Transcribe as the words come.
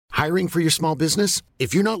Hiring for your small business?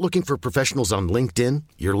 If you're not looking for professionals on LinkedIn,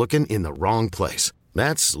 you're looking in the wrong place.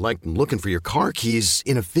 That's like looking for your car keys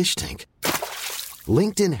in a fish tank.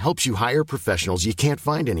 LinkedIn helps you hire professionals you can't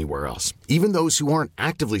find anywhere else, even those who aren't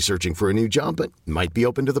actively searching for a new job but might be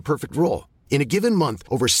open to the perfect role. In a given month,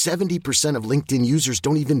 over 70% of LinkedIn users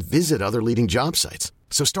don't even visit other leading job sites.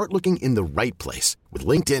 So start looking in the right place. With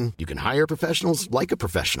LinkedIn, you can hire professionals like a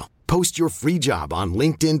professional. Post your free job on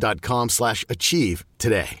linkedin.com/achieve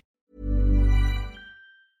today.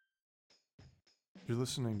 You're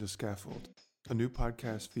listening to Scaffold, a new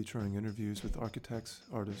podcast featuring interviews with architects,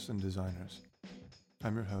 artists, and designers.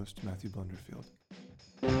 I'm your host, Matthew Blunderfield.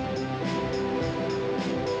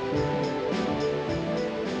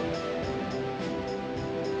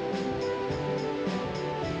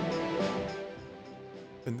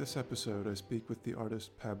 In this episode, I speak with the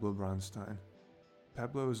artist Pablo Bronstein.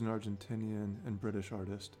 Pablo is an Argentinian and British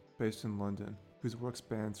artist based in London whose work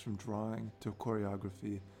spans from drawing to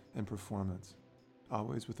choreography and performance,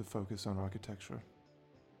 always with a focus on architecture.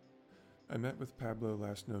 I met with Pablo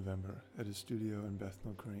last November at his studio in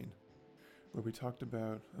Bethnal Green, where we talked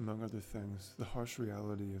about, among other things, the harsh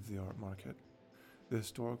reality of the art market, the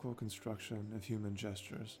historical construction of human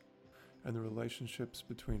gestures, and the relationships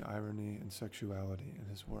between irony and sexuality in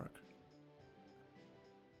his work.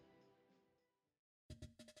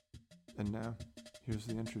 And now, here's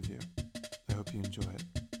the interview. I hope you enjoy it.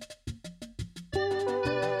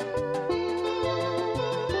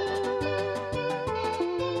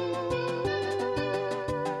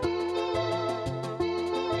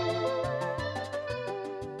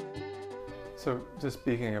 So, just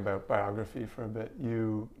speaking about biography for a bit,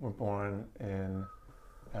 you were born in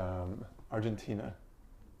Argentina,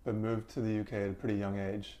 but moved to the UK at a pretty young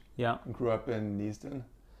age. Yeah. Grew up in Neasden.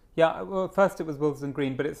 Yeah. Well, first it was Willesden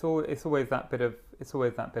Green, but it's always that bit of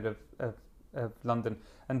London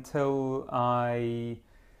until I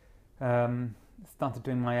started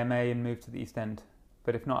doing my MA and moved to the East End.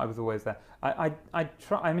 But if not, I was always there. I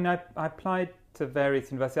applied to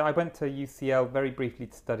various universities. I went to UCL very briefly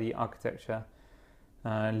to study architecture.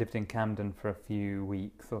 Lived in Camden for a few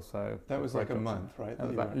weeks or so. That was like a month, right? That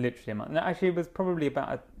was like literally a month. No, actually, it was probably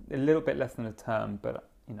about a little bit less than a term, but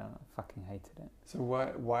I fucking hated it. So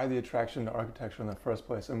why the attraction to architecture in the first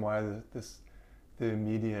place, and why the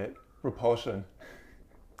immediate repulsion?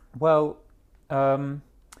 Well, I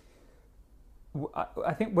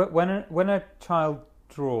think when a child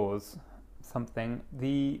draws something,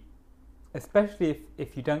 especially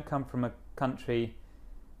if you don't come from a country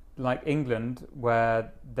like England,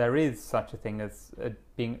 where there is such a thing as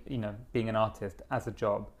being an artist as a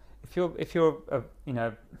job. If you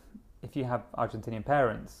have Argentinian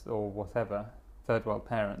parents or whatever, third world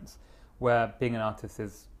parents, where being an artist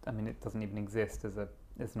is, it doesn't even exist as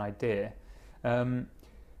an idea.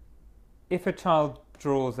 If a child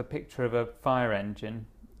draws a picture of a fire engine,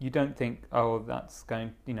 you don't think,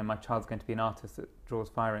 my child's going to be an artist that draws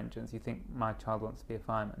fire engines. You think my child wants to be a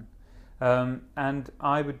fireman. And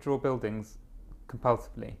I would draw buildings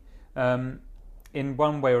compulsively in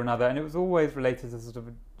one way or another, and it was always related to sort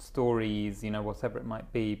of stories, whatever it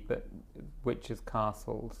might be, but witches,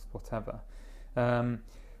 castles, whatever.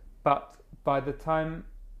 But by the time,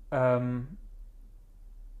 and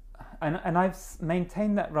I've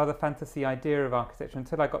maintained that rather fantasy idea of architecture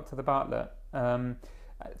until I got to the Bartlett,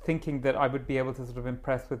 thinking that I would be able to sort of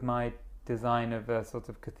impress with my design of a sort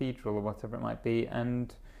of cathedral or whatever it might be,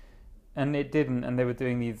 and it didn't, and they were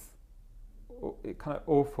doing these kind of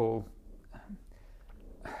awful.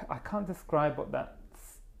 I can't describe what that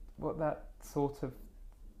sort of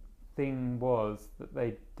thing was that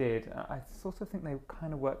they did. I sort of think they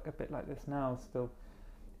kind of work a bit like this now still.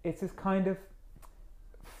 It's this kind of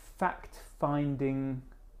fact-finding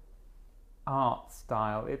art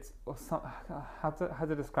style. How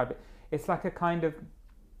to describe it? It's like a kind of.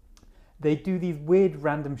 They do these weird,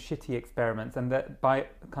 random, shitty experiments, and that by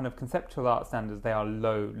kind of conceptual art standards, they are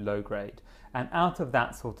low grade. And out of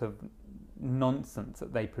that sort of nonsense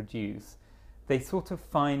that they produce, they sort of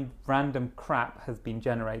find random crap has been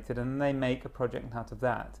generated, and they make a project out of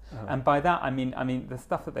that. Uh-huh. And by that, I mean the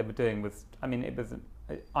stuff that they were doing was, it was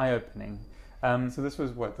eye-opening. So this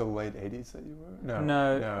was what, the late 80s that you were?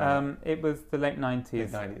 No. It was the late 90s.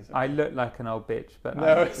 Late 90s. Okay. I look like an old bitch, but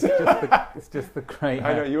no, it's just the grey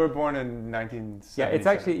hair. I know, you were born in 1970. Yeah, it's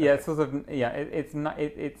actually, it's sort of,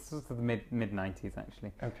 it's sort of the mid 90s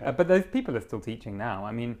actually. Okay. But those people are still teaching now.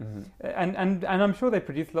 And I'm sure they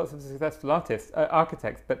produce lots of successful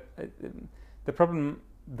architects, but the problem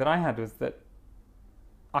that I had was that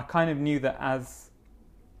I kind of knew that as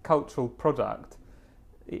cultural product,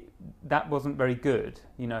 that wasn't very good,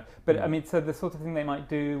 But I mean, so the sort of thing they might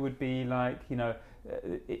do would be like,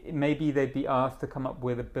 maybe they'd be asked to come up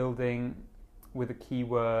with a building with a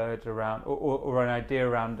keyword around, or an idea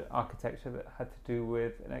around architecture that had to do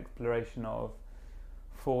with an exploration of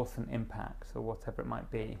force and impact, or whatever it might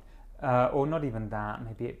be. Or not even that,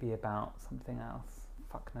 maybe it'd be about something else.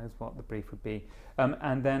 Fuck knows what the brief would be.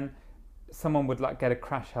 And then someone would like get a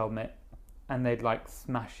crash helmet and they'd like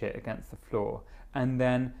smash it against the floor. And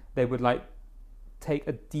then they would like take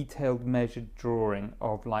a detailed measured drawing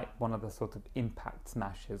of like one of the sort of impact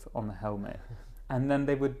smashes on the helmet. And then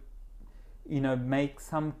they would, make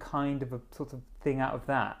some kind of a sort of thing out of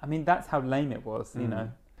that. I mean, that's how lame it was,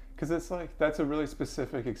 Because it's like, that's a really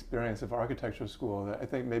specific experience of architecture school that I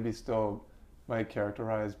think maybe still might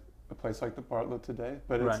characterize a place like the Bartlett today,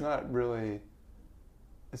 but it's not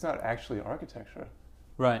actually architecture.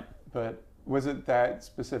 Right. But was it that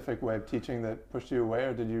specific way of teaching that pushed you away,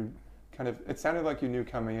 or did you it sounded like you knew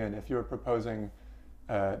coming in, if you were proposing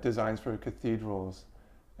designs for cathedrals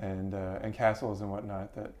and castles and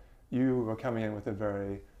whatnot, that you were coming in with a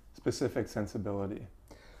very specific sensibility.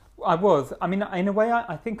 I was. I mean, in a way,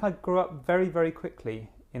 I think I grew up very, very quickly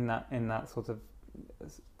in that sort of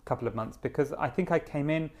couple of months, because I think I came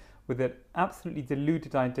in with an absolutely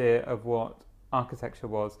deluded idea of what architecture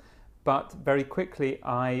was, but very quickly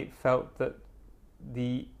I felt that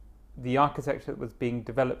the architecture that was being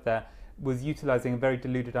developed there was utilizing a very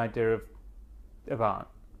deluded idea of art,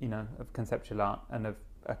 of conceptual art and of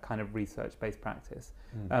a kind of research-based practice.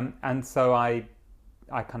 And so I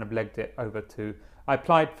kind of legged it over to... I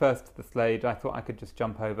applied first to the Slade. I thought I could just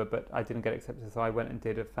jump over, but I didn't get accepted, so I went and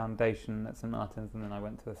did a foundation at St Martin's, and then I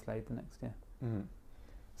went to the Slade the next year.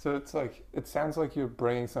 So it's like, it sounds like you're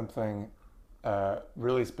bringing something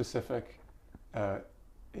really specific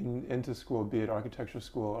into school, be it architecture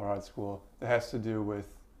school or art school, that has to do with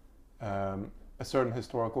a certain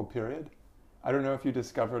historical period. I don't know if you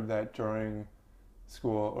discovered that during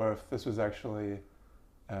school, or if this was actually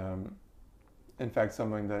in fact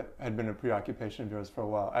something that had been a preoccupation of yours for a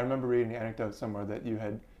while. I remember reading an anecdote somewhere that you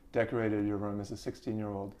had decorated your room as a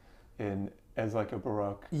 16-year-old as like a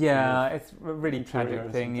Baroque. Yeah, it's a really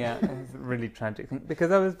tragic thing. Yeah, it's a really tragic thing,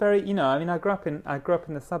 because I was very, I grew up in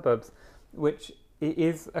the suburbs, which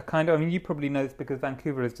is a kind of, you probably know this because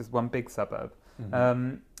Vancouver is just one big suburb.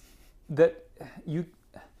 That you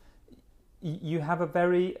have a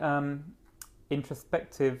very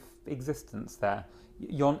introspective existence there.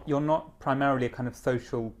 You're not primarily a kind of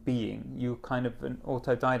social being. You're kind of an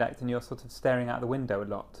autodidact, and you're sort of staring out the window a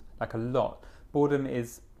lot. Boredom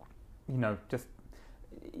is, just,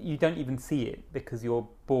 you don't even see it because you're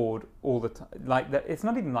bored all the time. It's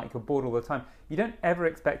not even like you're bored all the time. You don't ever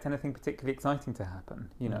expect anything particularly exciting to happen,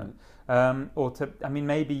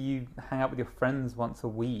 maybe you hang out with your friends once a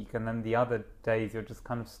week, and then the other days you're just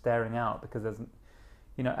kind of staring out because there's,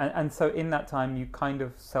 and so in that time you kind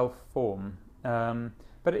of self-form.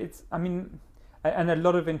 But it's, and a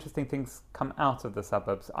lot of interesting things come out of the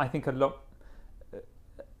suburbs. I think a lot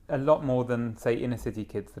more than, say, inner city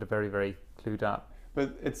kids that are very, very clued up.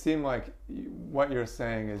 But it seemed like what you're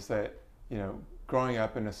saying is that, growing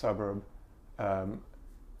up in a suburb,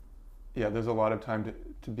 there's a lot of time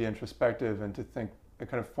to be introspective and to think and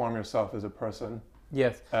kind of form yourself as a person.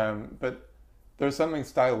 Yes. But there's something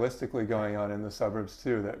stylistically going on in the suburbs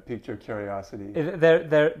too that piqued your curiosity.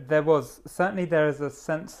 There was certainly there's a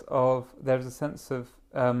sense of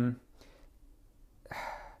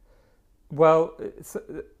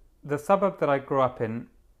the suburb that I grew up in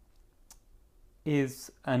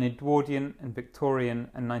is an Edwardian and Victorian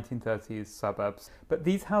and 1930s suburbs, but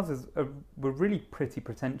these houses were really pretty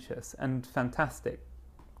pretentious and fantastic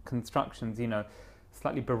constructions.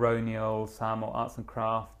 Slightly baronial, some, or arts and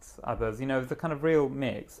crafts, others. It was a kind of real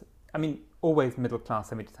mix. Always middle-class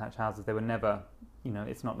semi-detached houses. They were never,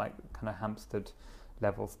 it's not like kind of Hampstead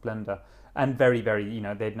level splendour. And very, very,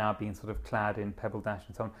 they'd now been sort of clad in pebble dash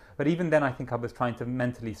and so on. But even then, I think I was trying to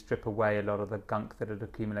mentally strip away a lot of the gunk that had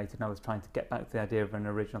accumulated, and I was trying to get back to the idea of an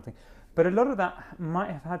original thing. But a lot of that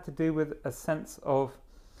might have had to do with a sense of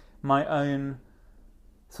my own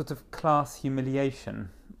sort of class humiliation.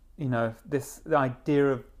 The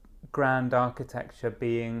idea of grand architecture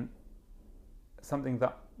being something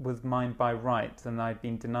that was mine by right, and I'd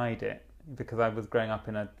been denied it because I was growing up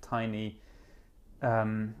in a tiny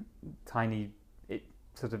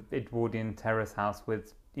sort of Edwardian terrace house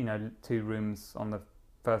with 2 rooms on the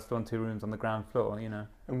first floor and 2 rooms on the ground floor.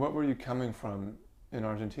 And what were you coming from in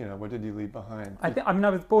Argentina? What did you leave behind? I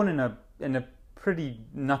was born in a pretty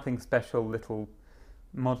nothing special little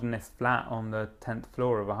modernist flat on the 10th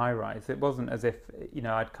floor of a high-rise. It wasn't as if,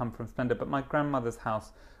 I'd come from splendour, but my grandmother's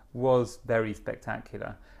house was very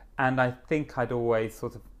spectacular, and I think I'd always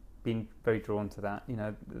sort of been very drawn to that.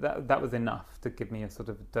 That was enough to give me a sort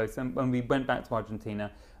of dose. And when we went back to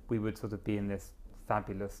Argentina, we would sort of be in this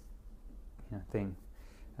fabulous, thing,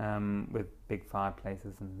 with big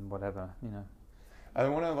fireplaces and whatever. I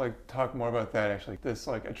want to talk more about that actually. This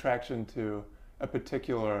attraction to a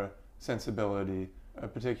particular sensibility, a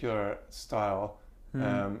particular style,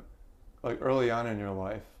 early on in your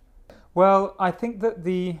life. Well, I think that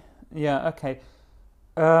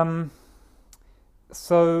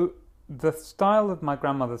so the style of my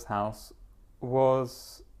grandmother's house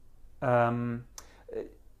was,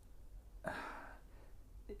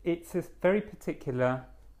 it's this very particular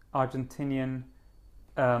Argentinian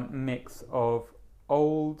mix of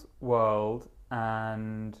old world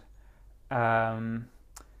and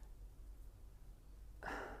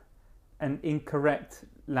incorrect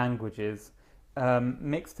languages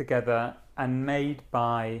mixed together and made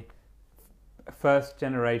by first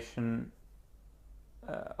generation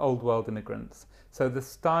old world immigrants. So the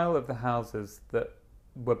style of the houses that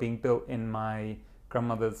were being built in my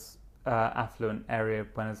grandmother's affluent area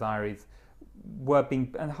of Buenos Aires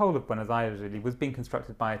and the whole of Buenos Aires really was being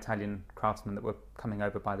constructed by Italian craftsmen that were coming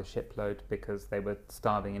over by the shipload because they were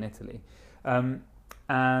starving in Italy.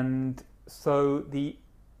 And so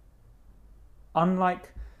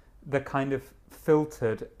unlike the kind of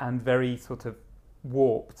filtered and very sort of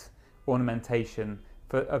warped ornamentation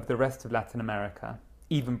of the rest of Latin America,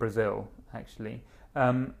 even Brazil actually,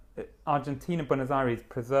 Argentina, Buenos Aires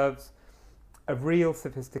preserves a real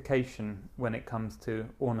sophistication when it comes to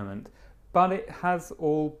ornament, but it has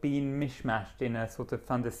all been mishmashed in a sort of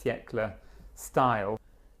fin de siècle style.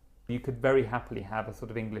 You could very happily have a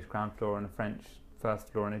sort of English ground floor and a French first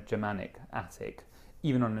floor and a Germanic attic,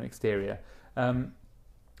 even on an exterior. And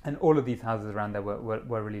all of these houses around there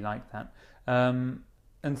were really like that.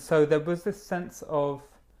 And so there was this sense of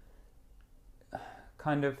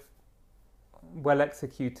kind of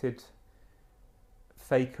well-executed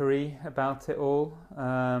fakery about it all.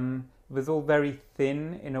 It was all very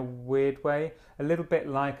thin in a weird way, a little bit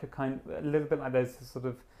like those sort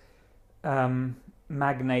of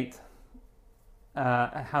magnate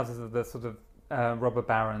houses of the sort of robber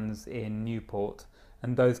barons in Newport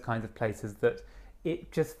and those kinds of places that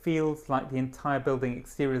it just feels like the entire building,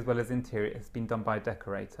 exterior as well as interior, has been done by a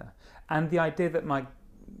decorator. And the idea that my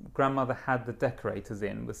grandmother had the decorators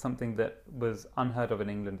in was something that was unheard of in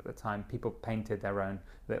England at the time. People painted their own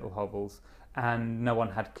little hovels, and no one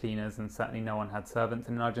had cleaners, and certainly no one had servants.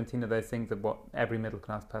 And in Argentina, those things are what every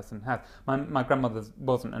middle-class person has. My grandmother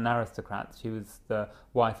wasn't an aristocrat. She was the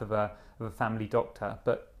wife of a family doctor.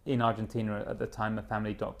 But in Argentina at the time, a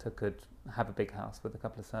family doctor could have a big house with a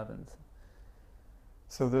couple of servants.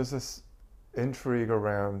 So there's this intrigue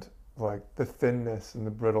around the thinness and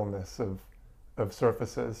the brittleness of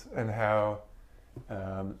surfaces, and how,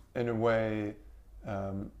 in a way,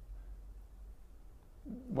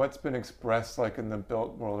 what's been expressed in the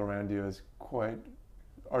built world around you is quite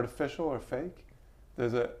artificial or fake.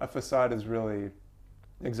 There's a facade is really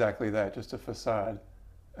exactly that, just a facade.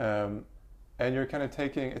 And you're kind of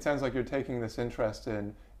it sounds like you're taking this interest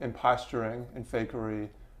in posturing, in fakery,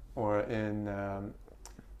 or in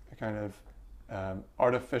kind of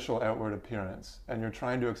artificial outward appearance, and you're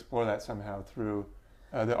trying to explore that somehow through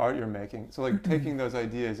the art you're making. So taking those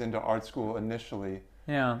ideas into art school initially,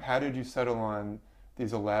 how did you settle on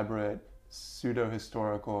these elaborate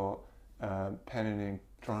pseudo-historical pen and ink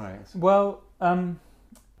drawings? Well,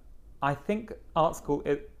 I think art school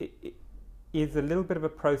it is a little bit of a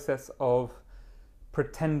process of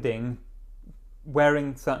pretending,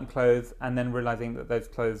 wearing certain clothes and then realizing that those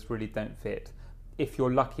clothes really don't fit. If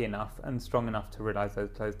you're lucky enough and strong enough to realize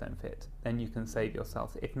those clothes don't fit, then you can save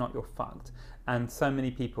yourself. If not, you're fucked. And so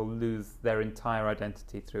many people lose their entire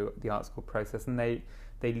identity through the art school process, and they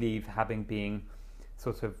leave having been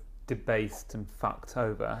sort of debased and fucked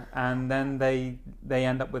over, and then they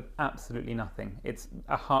end up with absolutely nothing. It's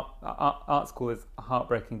art school is a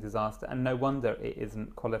heartbreaking disaster, and no wonder it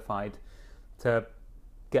isn't qualified to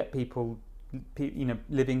get people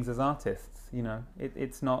livings as artists.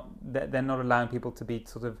 It's not, they're not allowing people to be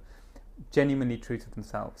sort of genuinely true to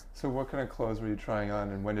themselves. So what kind of clothes were you trying on,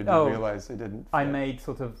 and when did you realize they didn't fit? I made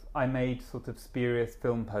sort of spurious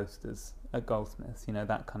film posters at Goldsmiths,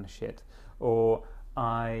 that kind of shit. Or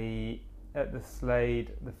at the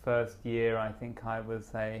Slade, the first year, I think I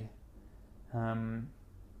was I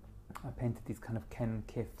painted these kind of Ken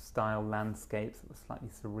Kiff style landscapes that were slightly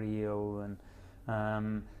surreal,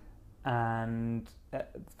 and and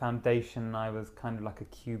at foundation I was kind of like a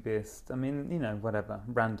cubist. I mean, whatever,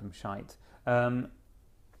 random shite.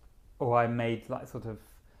 Or I made like sort of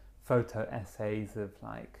photo essays of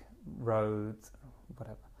like roads,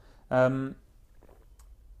 whatever.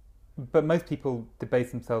 But most people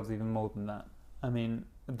debase themselves even more than that. I mean,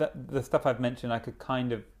 the stuff I've mentioned I could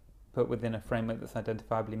kind of put within a framework that's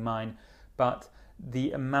identifiably mine, but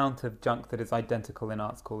the amount of junk that is identical in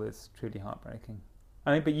art school is truly heartbreaking.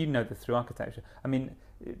 I mean, but you know this through architecture. I mean,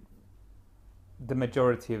 the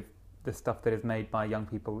majority of the stuff that is made by young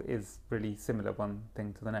people is really similar one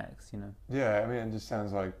thing to the next, Yeah, I mean, it just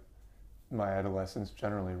sounds like my adolescence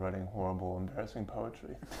generally writing horrible, embarrassing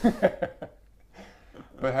poetry.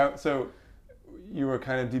 But so you were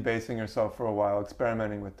kind of debasing yourself for a while,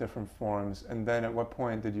 experimenting with different forms, and then at what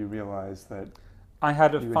point did you realize that I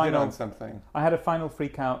had you hit on something? I had a final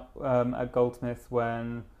freak out at Goldsmiths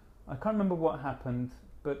when I can't remember what happened,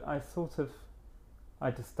 but I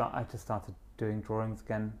just started doing drawings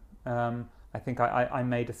again. I think I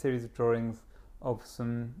made a series of drawings of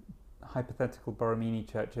some hypothetical Borromini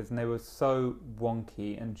churches, and they were so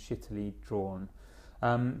wonky and shittily drawn,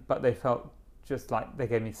 but they felt just like they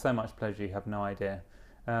gave me so much pleasure. You have no idea.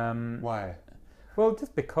 Why? Well,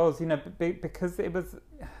 just because because it was.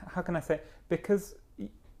 How can I say? Because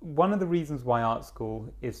one of the reasons why art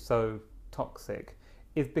school is so toxic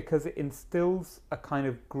is because it instills a kind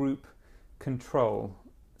of group control.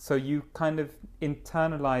 So you kind of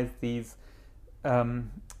internalize these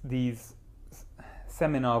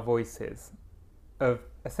seminar voices of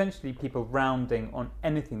essentially people rounding on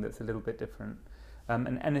anything that's a little bit different,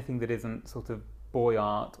 and anything that isn't sort of boy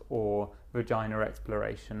art or vagina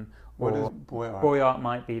exploration. What is boy art? Boy art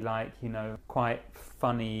might be like, quite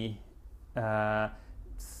funny,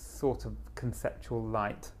 sort of conceptual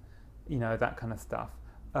light, that kind of stuff.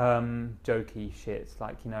 Jokey shit,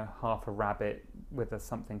 like, half a rabbit with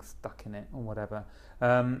something stuck in it or whatever.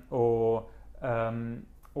 Or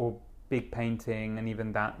big painting, and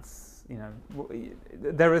even that's,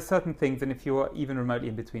 there are certain things, and if you're even remotely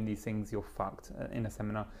in between these things, you're fucked in a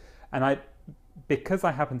seminar. And because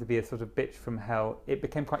I happen to be a sort of bitch from hell, it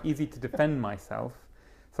became quite easy to defend myself.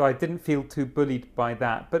 So I didn't feel too bullied by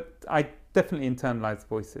that, but I definitely internalized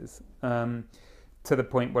voices, to the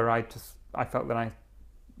point where I felt that I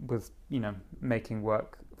was, making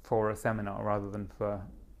work for a seminar rather than for,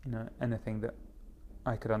 anything that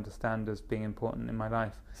I could understand as being important in my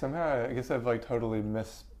life. Somehow, I guess I've like totally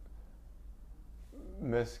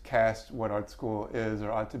miscast what art school is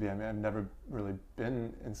or ought to be. I mean, I've never really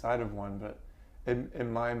been inside of one, but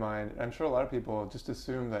in my mind, I'm sure a lot of people just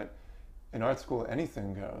assume that in art school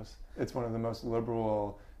anything goes. It's one of the most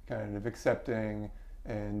liberal, kind of accepting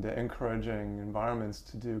and encouraging environments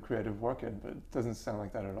to do creative work in, but it doesn't sound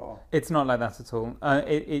like that at all. It's not like that at all.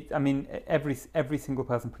 I mean, every single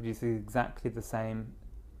person produces exactly the same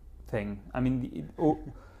thing. I mean,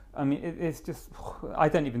 it's just, I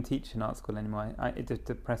don't even teach in art school anymore. It just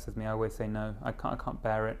depresses me. I always say no. I can't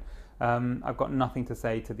bear it. I've got nothing to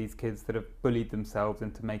say to these kids that have bullied themselves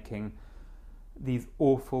into making these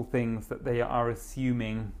awful things that they are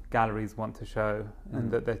assuming galleries want to show and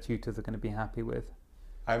that their tutors are going to be happy with.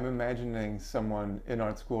 I'm imagining someone in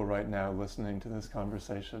art school right now listening to this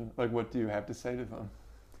conversation. Like, what do you have to say to them?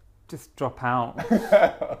 Just drop out.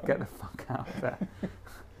 Get the fuck out of there.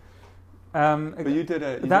 But you did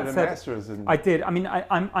a master's in... I did. I mean,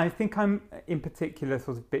 I think I'm in particular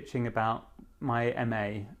sort of bitching about my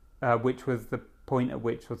MA, which was the point at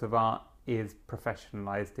which sort of art is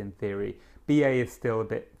professionalized in theory. BA is still a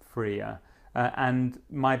bit freer. And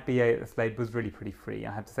my BA at the Slade was really pretty free,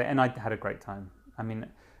 I have to say. And I had a great time. I mean,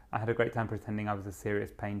 I had a great time pretending I was a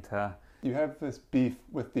serious painter. You have this beef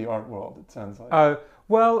with the art world, it sounds like. Oh,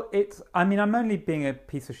 well, I'm only being a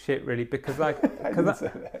piece of shit, really, because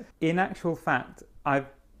in actual fact, I've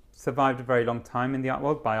survived a very long time in the art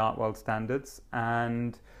world by art world standards,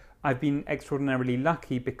 and I've been extraordinarily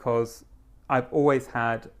lucky because I've always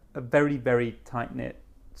had a very, very tight-knit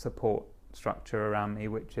support structure around me,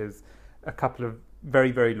 which is a couple of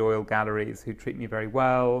very, very loyal galleries who treat me very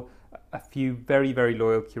well, a few very, very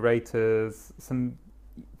loyal curators, some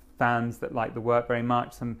fans that like the work very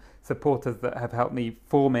much, some supporters that have helped me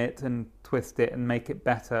form it and twist it and make it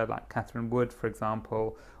better, like Catherine Wood, for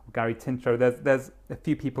example, or Gary Tinchrow. There's a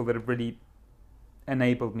few people that have really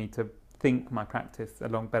enabled me to think my practice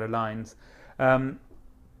along better lines.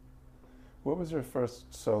 What was your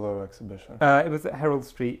first solo exhibition? It was at Herald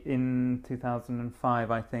Street in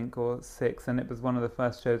 2005, I think, or 2006, and it was one of the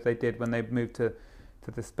first shows they did when they moved to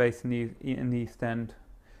the space in the East End.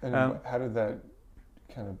 And how did that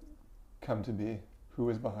kind of come to be? Who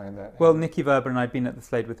was behind that? Well, Nicky Verber, and I'd been at the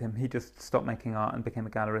Slade with him. He just stopped making art and became a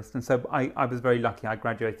gallerist. And so I was very lucky. I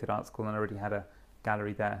graduated art school and already had a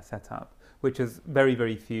gallery there set up, which is very,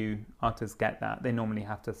 very few artists get that. They normally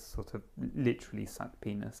have to sort of literally suck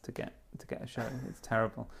penis to get a show. It's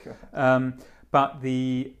terrible. But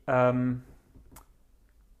the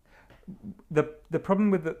problem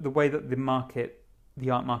with the way that the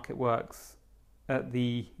art market works at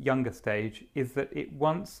the younger stage is that it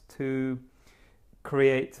wants to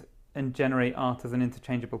create and generate art as an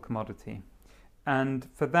interchangeable commodity. And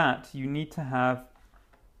for that, you need to have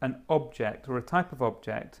an object or a type of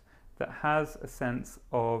object that has a sense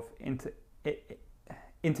of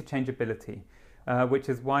interchangeability, which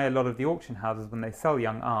is why a lot of the auction houses, when they sell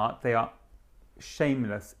young art, they are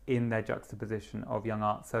shameless in their juxtaposition of young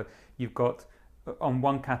art. So you've got, on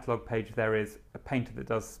one catalogue page, there is a painter that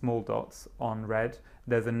does small dots on red.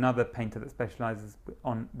 There's another painter that specialises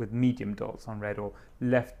with medium dots on red, or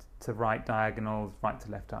left to right diagonals, right to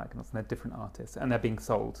left diagonals. And they're different artists, and they're being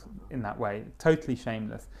sold in that way. Totally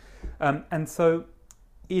shameless. And so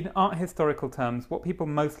in art historical terms, what people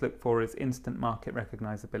most look for is instant market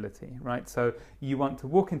recognisability, right? So you want to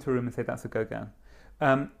walk into a room and say, that's a Gauguin.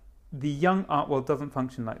 The young art world doesn't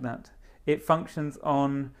function like that. It functions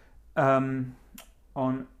on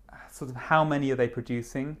sort of how many are they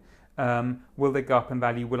producing? Will they go up in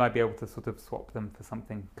value? Will I be able to sort of swap them for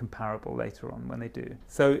something comparable later on when they do?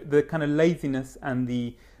 So the kind of laziness and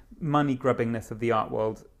the money grubbingness of the art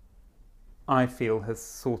world, I feel, has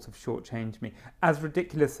sort of shortchanged me. As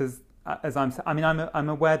ridiculous as I'm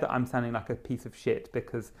aware that I'm sounding like a piece of shit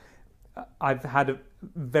because I've had a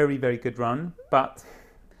very, very good run, but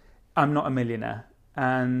I'm not a millionaire,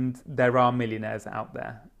 and there are millionaires out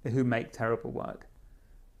there who make terrible work.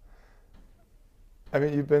 I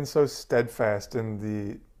mean, you've been so steadfast in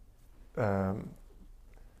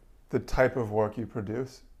the type of work you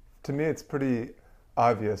produce. To me, it's pretty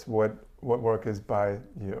obvious what work is by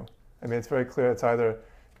you. I mean, it's very clear. It's either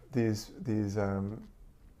these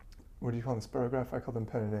what do you call them? Spirograph? I call them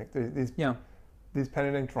pen and ink. These pen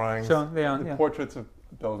and ink drawings. Sure, they are. Portraits of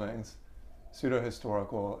buildings,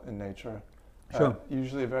 pseudo-historical in nature. Sure.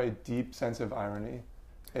 Usually a very deep sense of irony,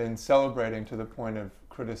 in celebrating to the point of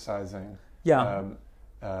criticizing. Overpraising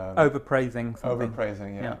something.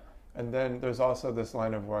 Overpraising, yeah. And then there's also this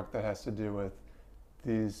line of work that has to do with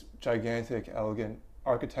these gigantic, elegant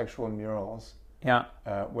architectural murals.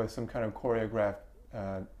 With some kind of choreographed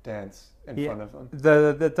dance in front of them.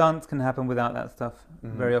 The dance can happen without that stuff.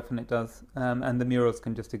 Mm-hmm. Very often it does, and the murals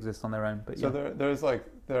can just exist on their own. But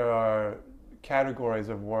there are categories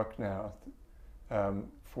of work now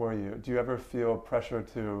for you. Do you ever feel pressure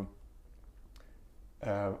to?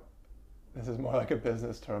 This is more like a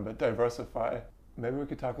business term, but diversify. Maybe we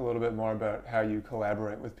could talk a little bit more about how you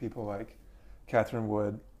collaborate with people like Catherine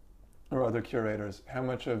Wood or other curators. How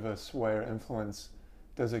much of a sway or influence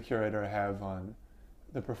does a curator have on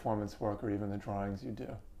the performance work or even the drawings you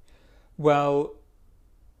do? Well,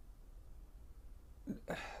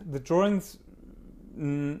 the drawings,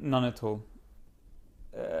 none at all.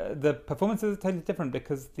 The performances are totally different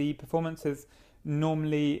because the performances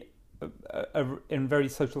normally are in very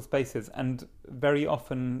social spaces, and very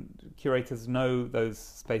often curators know those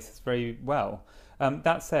spaces very well.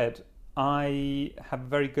 That said, I have a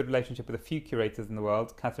very good relationship with a few curators in the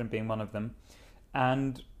world, Catherine being one of them,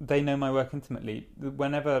 and they know my work intimately.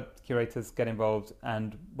 Whenever curators get involved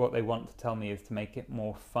and what they want to tell me is to make it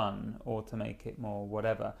more fun or to make it more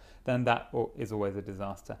whatever, then that is always a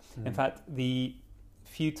disaster. In fact, the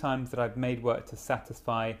few times that I've made work to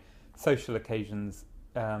satisfy social occasions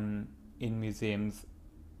in museums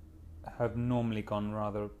have normally gone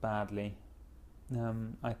rather badly,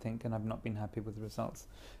 I think, and I've not been happy with the results.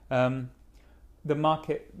 The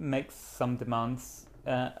market makes some demands.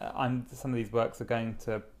 Some of these works are going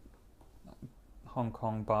to Hong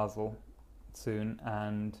Kong, Basel soon,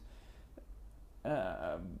 and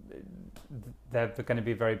they're going to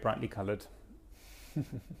be very brightly coloured.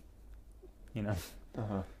 You know.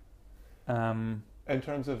 In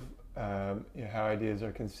terms of how ideas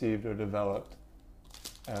are conceived or developed,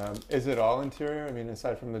 is it all interior? I mean,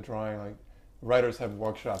 aside from the drawing, like writers have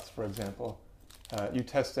workshops, for example. You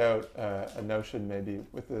test out a notion maybe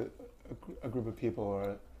with a group of people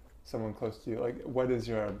or someone close to you. Like, what is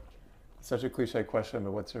your, such a cliche question,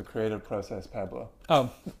 but what's your creative process, Pablo? Oh,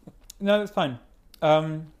 no, that's fine.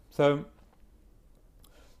 So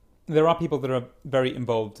there are people that are very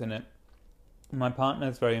involved in it. My partner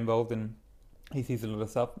is very involved in, he sees a lot of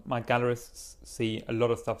stuff. My gallerists see a lot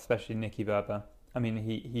of stuff, especially Nicky Verber. I mean,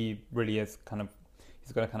 he really is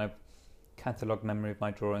he's got a kind of catalogue memory of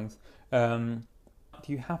my drawings.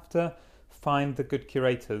 You have to find the good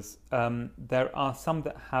curators. There are some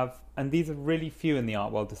that have, and these are really few in the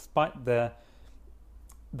art world, despite the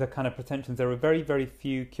kind of pretensions. There are very, very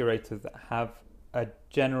few curators that have a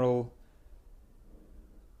general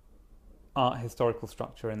art historical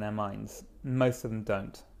structure in their minds. Most of them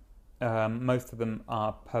don't. Most of them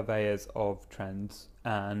are purveyors of trends,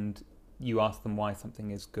 and you ask them why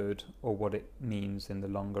something is good or what it means in the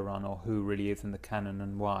longer run or who really is in the canon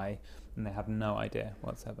and why, and they have no idea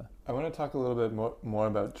whatsoever. I want to talk a little bit more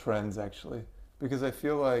about trends, actually, because I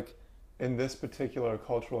feel like in this particular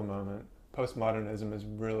cultural moment, postmodernism is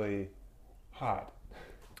really hot.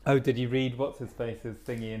 Oh, did you read what's-his-face's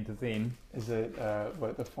thingy into Zine? Is it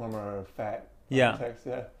what the former fat Yeah. architects?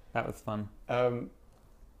 Yeah, that was fun.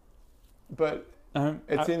 But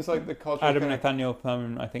it seems like the culture. Adam Nathaniel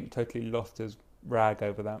Thurman, I think, totally lost his rag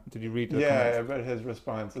over that. Did you read the comments? Yeah, I read his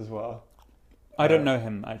response as well. I don't know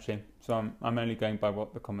him, actually, so I'm only going by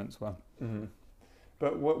what the comments were. Mm-hmm.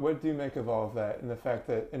 But what do you make of all of that, and the fact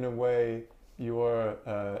that, in a way, your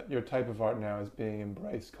type of art now is being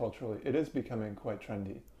embraced culturally? It is becoming quite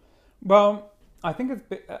trendy. Well, I think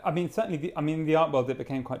certainly, the art world, it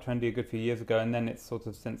became quite trendy a good few years ago, and then it's sort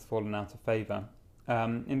of since fallen out of favour.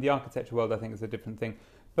 In the architecture world, I think it's a different thing.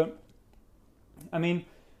 But, I mean,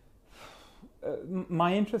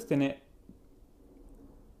 my interest in it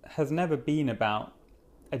has never been about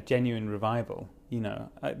a genuine revival.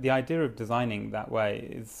 The idea of designing that way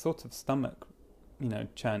is sort of stomach,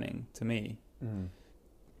 churning to me. Mm.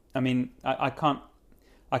 I mean, I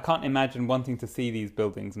can't imagine wanting to see these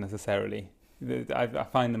buildings necessarily. I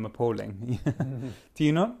find them appalling. Do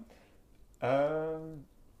you not?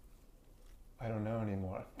 I don't know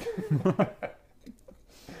anymore.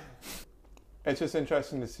 It's just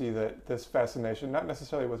interesting to see that this fascination, not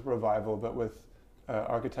necessarily with revival, but with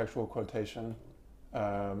architectural quotation,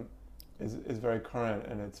 is very current,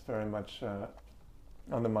 and it's very much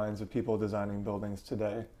on the minds of people designing buildings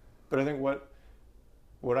today. But I think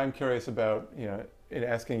what I'm curious about, in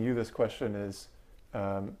asking you this question is,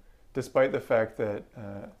 despite the fact that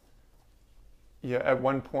at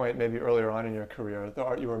one point, maybe earlier on in your career, the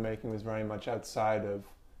art you were making was very much outside of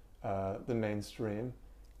the mainstream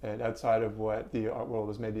and outside of what the art world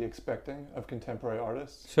was maybe expecting of contemporary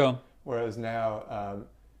artists. Sure. Whereas now,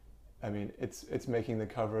 it's making the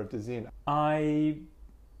cover of Zine. I'm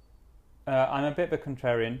a bit of a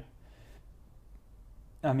contrarian.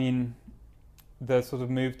 I mean, the sort of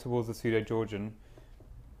move towards the pseudo-Georgian,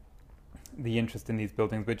 the interest in these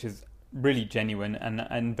buildings, which is really genuine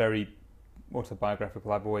and very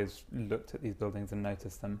autobiographical. I've always looked at these buildings and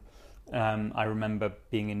noticed them. I remember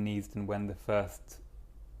being in Neasden when the first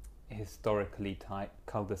historically type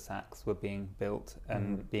cul-de-sacs were being built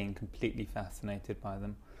and being completely fascinated by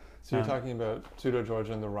them. So you're talking about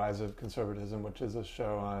Pseudo-Georgian, The Rise of Conservatism, which is a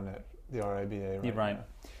show on at the RIBA right You're right. now.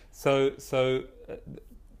 So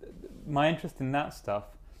my interest in that stuff,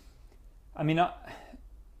 I mean,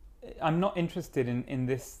 I'm not interested in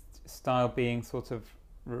this style being sort of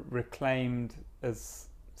reclaimed as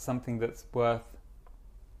something that's worth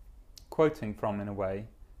quoting from in a way.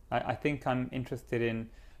 I think I'm interested in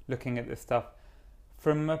looking at this stuff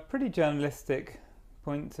from a pretty journalistic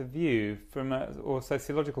point of view, or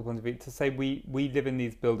sociological point of view, to say we live in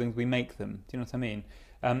these buildings, we make them. Do you know what I mean?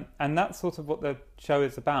 And that's sort of what the show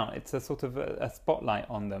is about. It's a sort of a spotlight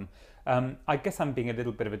on them. I guess I'm being a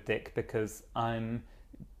little bit of a dick because I'm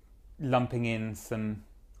lumping in some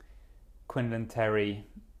Quinlan Terry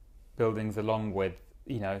buildings along with,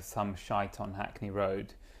 some shite on Hackney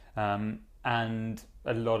Road. And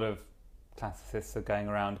a lot of classicists are going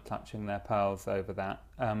around clutching their pearls over that.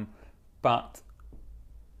 But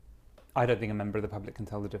I don't think a member of the public can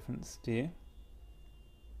tell the difference. Do you?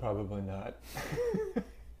 Probably not.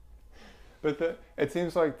 But it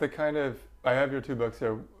seems like the kind of... I have your two books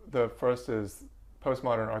here. The first is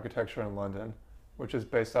Postmodern Architecture in London, which is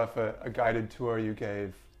based off a guided tour you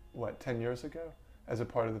gave, 10 years ago? As a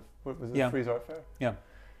part of the Frieze Art Fair? Yeah.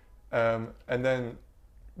 And then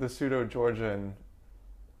the Pseudo-Georgian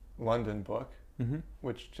London book,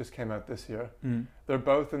 which just came out this year. They're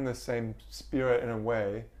both in the same spirit, in a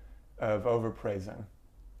way, of overpraising.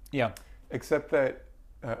 Yeah. Except that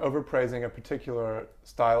overpraising a particular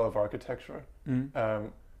style of architecture,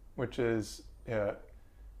 which is a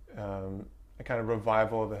kind of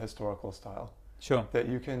revival of a historical style. Sure. That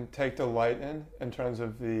you can take delight in terms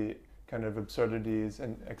of the kind of absurdities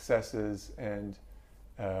and excesses and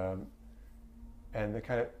the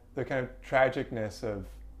kind of tragicness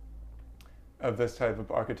of this type of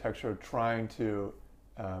architecture trying to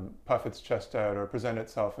puff its chest out or present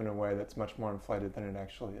itself in a way that's much more inflated than it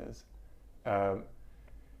actually is.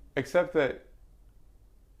 Except that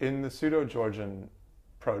in the Pseudo-Georgian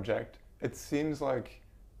project, it seems like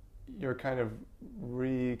you're kind of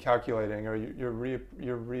recalculating, or you're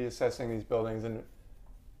reassessing these buildings, and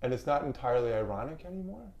it's not entirely ironic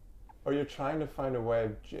anymore, or you're trying to find a way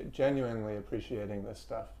of genuinely appreciating this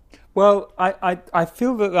stuff. Well, I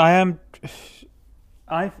feel that I am.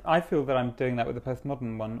 I feel that I'm doing that with the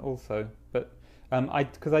postmodern one also, but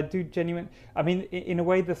because I do genuine. I mean, in a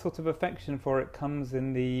way, the sort of affection for it comes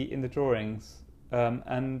in the drawings,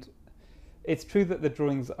 and it's true that the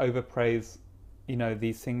drawings overpraise,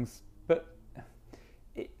 these things. But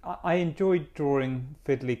I enjoyed drawing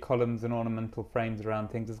fiddly columns and ornamental frames around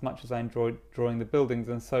things as much as I enjoyed drawing the buildings,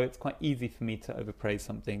 and so it's quite easy for me to overpraise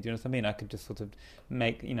something. Do you know what I mean? I could just sort of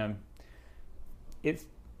make,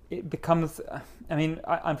 it becomes. I mean,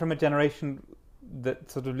 I'm from a generation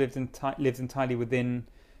that sort of lives entirely within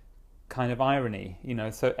kind of irony,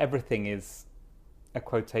 So everything is a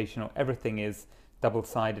quotation, or everything is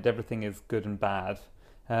double-sided. Everything is good and bad.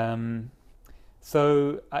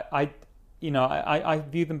 So I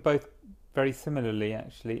view them both very similarly.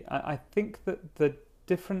 Actually, I think that the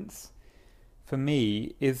difference for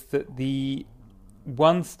me is that the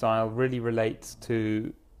one style really relates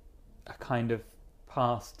to a kind of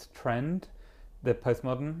past trend, the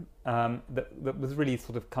postmodern, that was really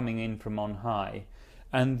sort of coming in from on high,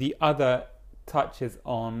 and the other touches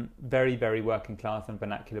on very, very working class and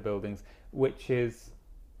vernacular buildings, which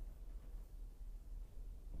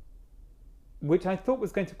I thought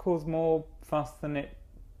was going to cause more fuss than it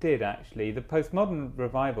did. Actually, the postmodern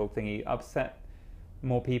revival thingy upset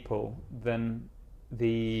more people than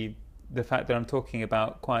the fact that I'm talking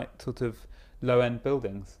about quite sort of low-end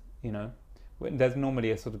buildings, There's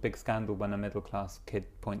normally a sort of big scandal when a middle-class kid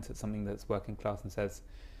points at something that's working class and says,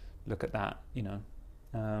 "Look at that," You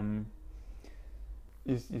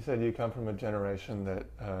said you come from a generation that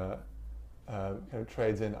kind of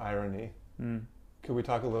trades in irony. Mm. Could we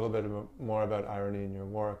talk a little bit more about irony in your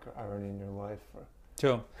work, or irony in your life?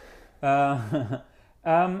 Sure.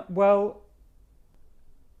 Well,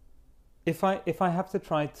 if I have to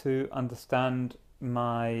try to understand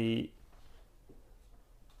my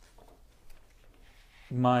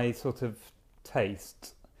sort of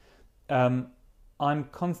taste, I'm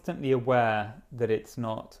constantly aware that it's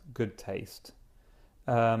not good taste.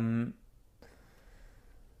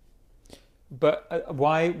 But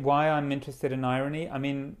why I'm interested in irony? I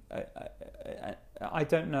mean, I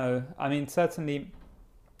don't know. I mean, certainly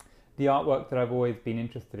the artwork that I've always been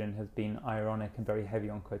interested in has been ironic and very heavy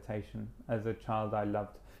on quotation. As a child,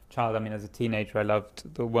 as a teenager, I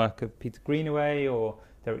loved the work of Peter Greenaway or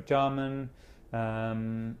Derek Jarman.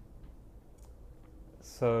 And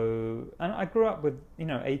I grew up with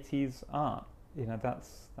 80s art.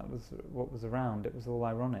 That was what was around. It was all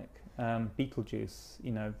ironic. Beetlejuice,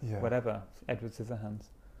 whatever. Edward Scissorhands.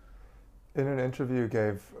 In an interview you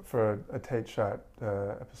gave for a Tate Shot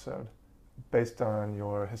episode, based on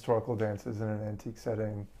your historical dances in an antique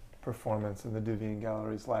setting performance in the Duveen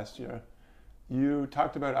Galleries last year, you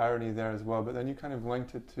talked about irony there as well, but then you kind of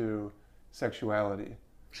linked it to sexuality.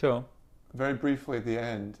 Sure. Very briefly at the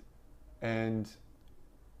end, and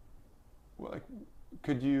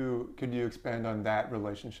could you expand on that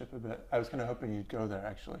relationship a bit? I was kind of hoping you'd go there,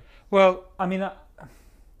 actually. Well, I mean,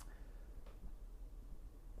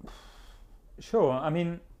 sure. I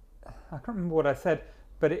mean, I can't remember what I said,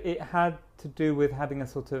 but it had to do with having a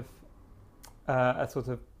sort of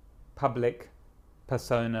public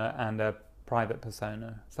persona and a private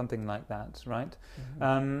persona, something like that, right?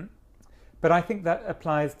 Mm-hmm. But I think that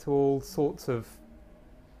applies to all sorts of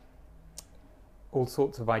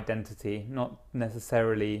identity, not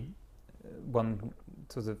necessarily one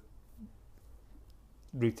sort of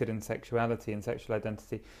rooted in sexuality and sexual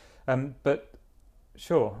identity. But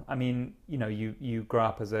sure, I mean, you grow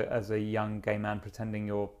up as a young gay man pretending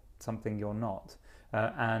you're something you're not,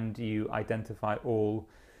 and you identify all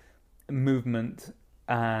movement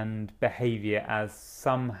and behavior as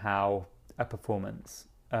somehow a performance.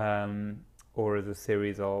 Or as a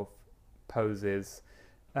series of poses.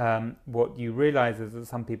 What you realize is that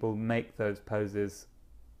some people make those poses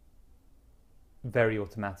very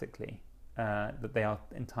automatically, that they are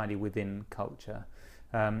entirely within culture.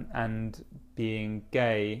 And being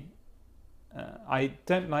gay, I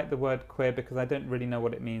don't like the word queer because I don't really know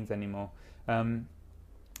what it means anymore.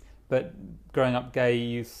 But growing up gay,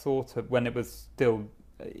 you sort of, when it was still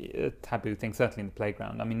a taboo thing, certainly in the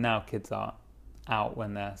playground. I mean, now kids are out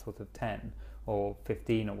when they're sort of 10 or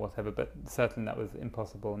 15 or whatever, but certainly that was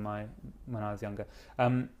impossible when I was younger.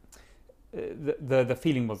 The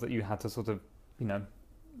feeling was that you had to sort of,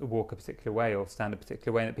 walk a particular way or stand a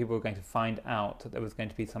particular way, and that people were going to find out that there was going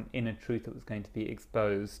to be some inner truth that was going to be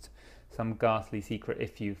exposed, some ghastly secret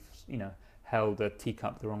if you held a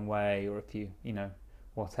teacup the wrong way, or if you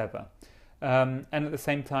whatever. And at the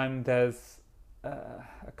same time, there's a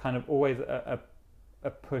kind of always a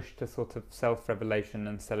push to sort of self-revelation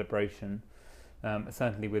and celebration,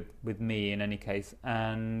 certainly with me in any case,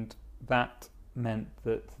 and that meant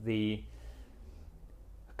that the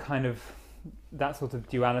kind of that sort of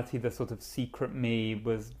duality, the sort of secret me,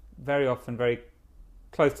 was very often very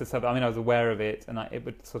close to self. I mean, I was aware of it, and it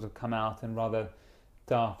would sort of come out in rather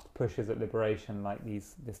daft pushes at liberation, like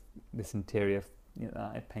this interior that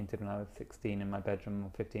I painted when I was 16 in my bedroom, or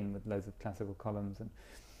 15, with loads of classical columns and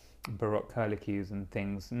Baroque curlicues and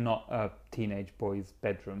things. Not a teenage boy's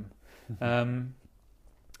bedroom.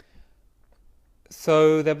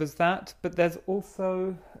 So there was that, but there's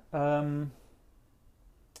also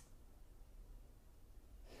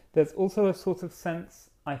a sort of sense,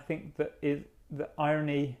 I think, that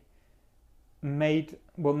irony made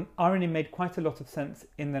quite a lot of sense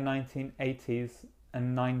in the 1980s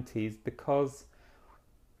and 90s, because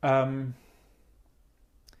the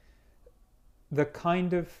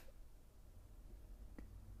kind of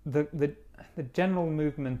the general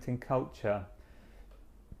movement in culture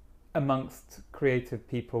amongst creative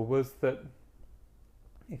people was that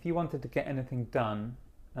if you wanted to get anything done,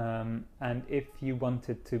 and if you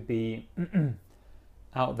wanted to be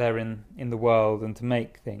out there in the world and to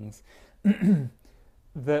make things,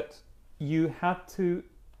 that you had to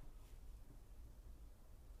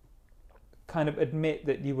kind of admit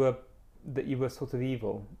that you were sort of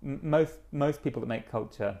evil. Most people that make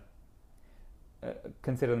culture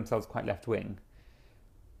consider themselves quite left-wing,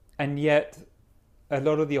 and yet a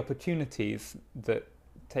lot of the opportunities that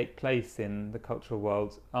take place in the cultural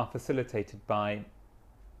world are facilitated by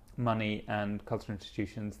money and cultural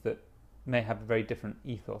institutions that may have a very different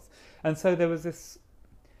ethos. And so there was this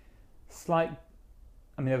slight,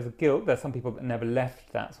 there was a guilt. There's some people that never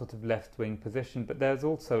left that sort of left-wing position, but there's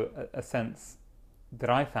also a sense that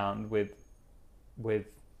I found with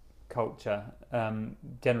culture,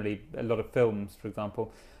 generally a lot of films, for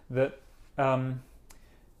example, that how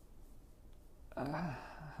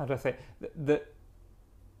do I say,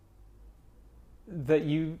 that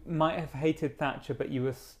you might have hated Thatcher, but you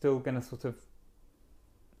were still going to sort of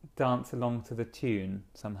dance along to the tune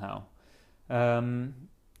somehow, and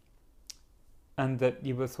that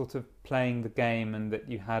you were sort of playing the game, and that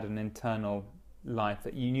you had an internal life,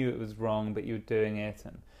 that you knew it was wrong, but you were doing it.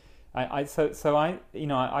 And I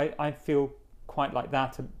feel quite like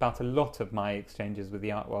that about a lot of my exchanges with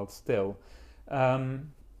the art world still.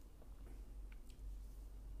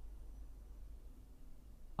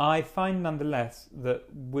 I find nonetheless that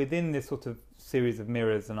within this sort of series of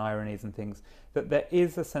mirrors and ironies and things, that there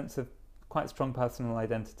is a sense of quite strong personal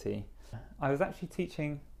identity. I was actually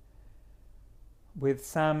teaching with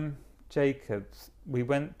Sam Jacobs. We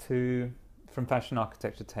went from Fashion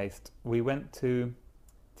Architecture Taste, we went to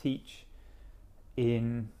teach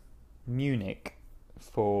in Munich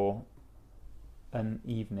for an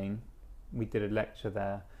evening. We did a lecture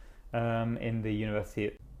there in the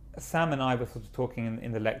university. Sam and I were sort of talking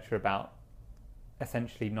in the lecture about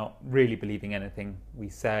essentially not really believing anything we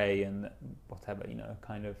say, and whatever,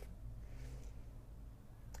 kind of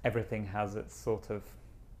everything has its sort of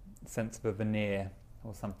sense of a veneer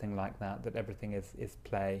or something like that, that everything is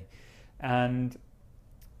play. And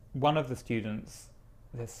one of the students,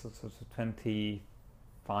 this sort of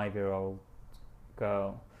 25-year-old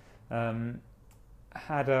girl,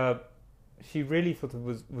 she really sort of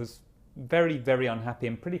was very, very unhappy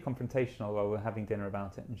and pretty confrontational while we were having dinner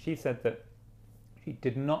about it. And she said that she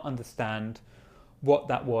did not understand what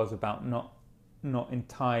that was about not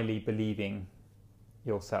entirely believing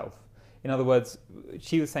yourself. In other words,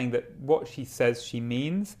 she was saying that what she says she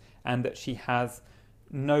means, and that she has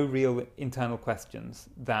no real internal questions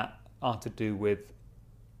that are to do with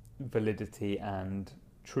validity and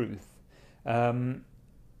truth. And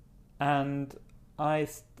my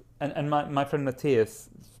friend Matthias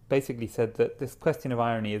basically said that this question of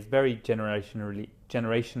irony is very generationally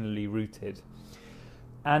rooted.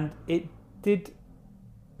 And it did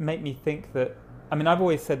make me think that, I've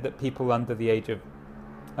always said that people under the age of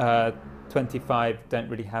 25 don't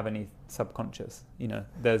really have any subconscious.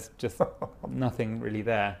 There's just nothing really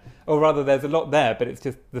there. Or rather, there's a lot there, but it's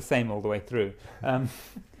just the same all the way through.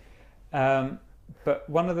 But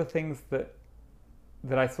one of the things that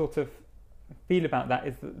I sort of feel about that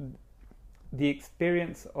is that the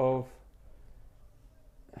experience of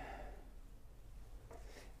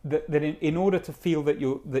that in order to feel that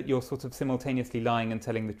you're sort of simultaneously lying and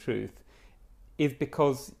telling the truth, is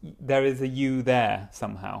because there is a you there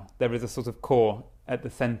somehow. There is a sort of core at the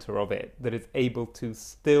center of it that is able to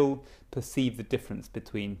still perceive the difference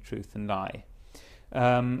between truth and lie.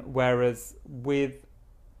 Whereas with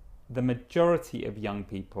the majority of young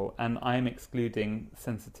people, and I'm excluding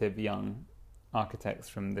sensitive young architects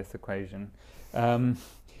from this equation,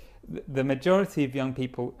 the majority of young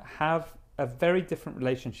people have a very different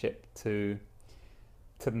relationship to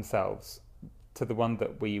themselves, to the one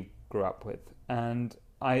that we grew up with. And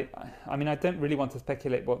I mean, I don't really want to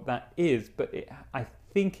speculate what that is, but I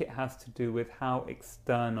think it has to do with how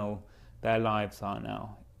external their lives are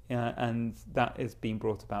now. And that is being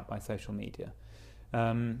brought about by social media.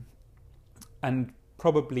 And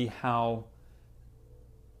probably how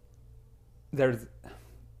there is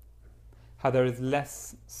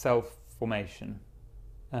less self-formation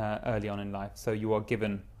early on in life. So you are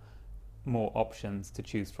given more options to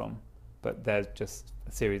choose from, but there's just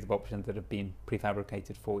a series of options that have been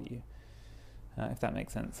prefabricated for you, if that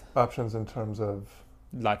makes sense. Options in terms of?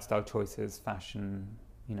 Lifestyle choices, fashion,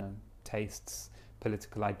 tastes,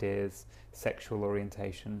 political ideas, sexual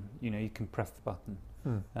orientation. You can press the button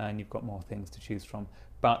and you've got more things to choose from.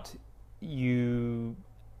 But you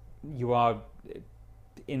are,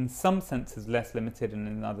 in some senses, less limited, and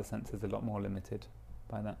in other senses, a lot more limited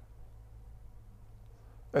by that.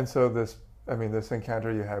 And so this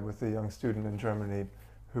encounter you had with the young student in Germany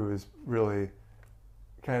who is really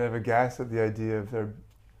kind of aghast at the idea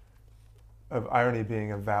of irony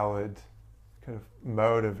being a valid kind of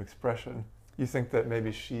mode of expression. You think that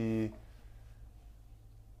maybe she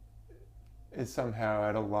is somehow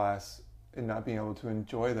at a loss in not being able to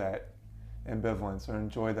enjoy that ambivalence or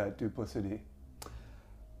enjoy that duplicity?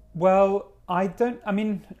 Well, I don't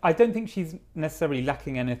think she's necessarily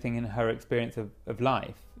lacking anything in her experience of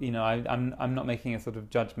life. I'm not making a sort of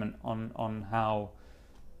judgment on how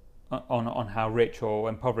rich or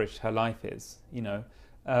impoverished her life is.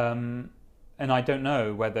 And I don't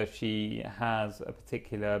know whether she has a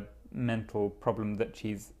particular mental problem that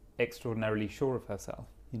she's extraordinarily sure of herself.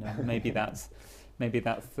 Maybe that's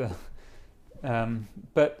the.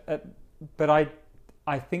 But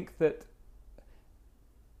I think that.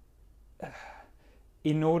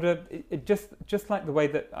 In order, just like the way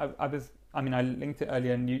that I linked it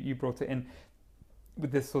earlier and you brought it in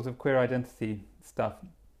with this sort of queer identity stuff,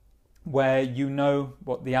 where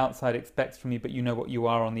what the outside expects from you, but what you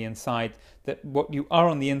are on the inside, that what you are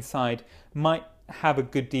on the inside might have a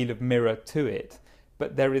good deal of mirror to it,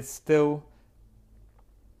 but there is still,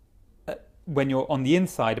 when you're on the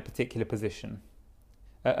inside, a particular position,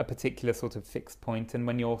 a particular sort of fixed point, and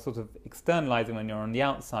when you're sort of externalizing, when you're on the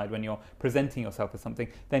outside, when you're presenting yourself as something,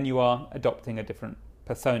 then you are adopting a different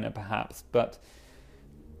persona perhaps, but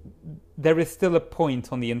there is still a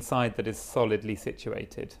point on the inside that is solidly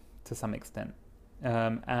situated to some extent.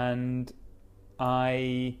 And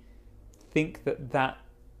I think that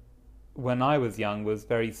when I was young was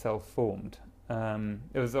very self-formed.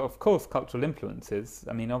 It was, of course, cultural influences,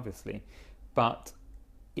 obviously, but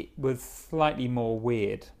it was slightly more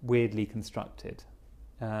weirdly constructed.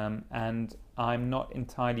 And I'm not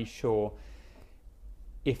entirely sure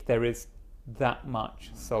if there is that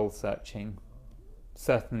much soul-searching.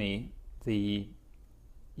 Certainly the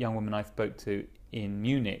young woman I spoke to in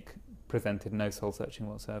Munich presented no soul-searching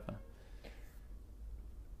whatsoever.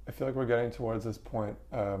 I feel like we're getting towards this point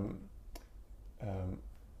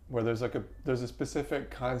where there's a specific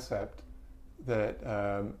concept that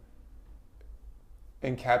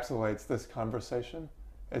encapsulates this conversation.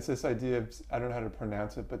 It's this idea of, I don't know how to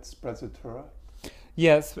pronounce it, but sprezzatura.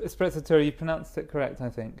 Yes, sprezzatura. You pronounced it correct, I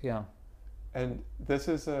think. Yeah. And this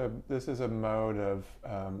is a mode of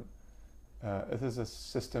this is a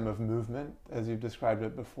system of movement, as you've described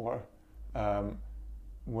it before,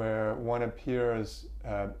 where one appears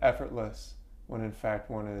effortless when in fact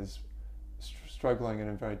one is struggling in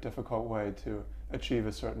a very difficult way to achieve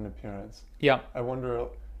a certain appearance. Yeah. I wonder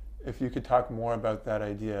if you could talk more about that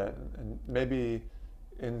idea, and maybe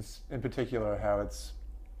in particular how it's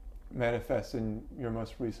manifests in your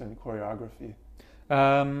most recent choreography.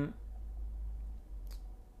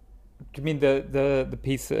 Do you mean the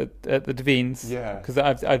piece at the Devines? Yeah. Because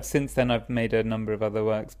I've since then I've made a number of other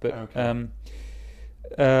works, but okay.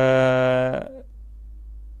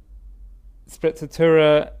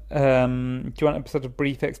 Sprezzatura. Do you want a sort of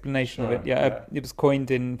brief explanation of it? Yeah. It was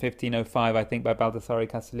coined in 1505, I think, by Baldassare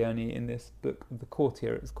Castiglione in this book, The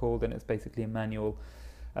Courtier, it's called, and it's basically a manual,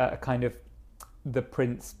 a kind of the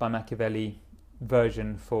Prince by Machiavelli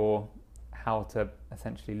version for how to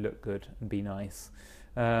essentially look good and be nice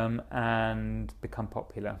and become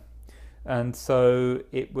popular. And so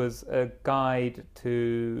it was a guide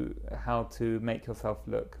to how to make yourself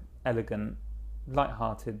look elegant,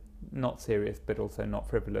 light-hearted, not serious, but also not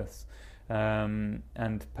frivolous, and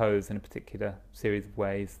pose in a particular series of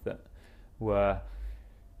ways that were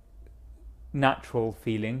natural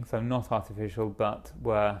feeling, so not artificial, but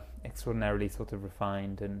were extraordinarily sort of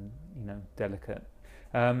refined and, delicate.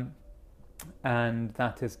 And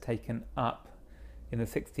that is taken up in the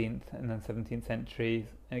 16th and then 17th centuries,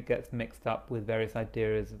 and it gets mixed up with various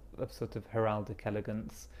ideas of sort of heraldic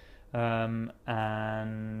elegance, and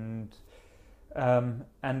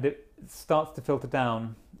it starts to filter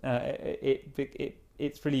down.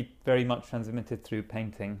 It's really very much transmitted through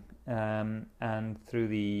painting, and through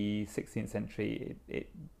the 16th century it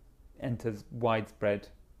enters widespread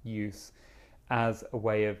use as a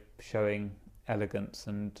way of showing elegance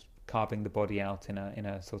and carving the body out in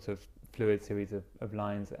a sort of fluid series of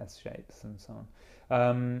lines, S shapes, and so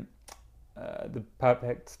on. The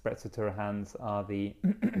perfect sprezzatura hands are the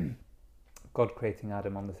God creating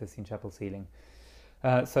Adam on the Sistine Chapel ceiling.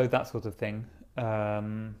 So that sort of thing.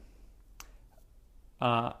 By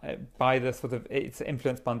the sort of, it's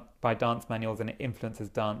influenced by dance manuals, and it influences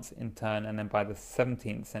dance in turn. And then by the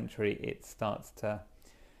 17th century, it starts to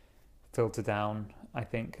filter down, I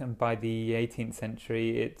think. And by the 18th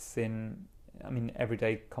century, it's in,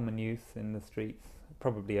 everyday common use in the streets,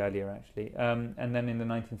 probably earlier actually. And then in the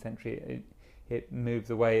 19th century, it moves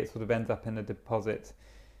away. It sort of ends up in a deposit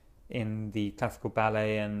in the classical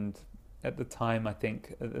ballet, and at the time, I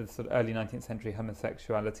think, the sort of early 19th century,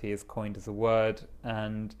 homosexuality is coined as a word,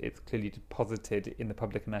 and it's clearly deposited in the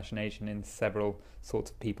public imagination in several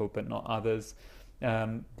sorts of people, but not others.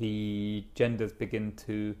 The genders begin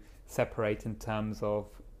to separate in terms of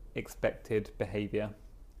expected behaviour.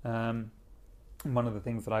 One of the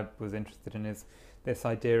things that I was interested in is this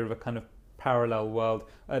idea of a kind of parallel world.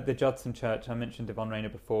 The Judson Church, I mentioned Yvonne Rainer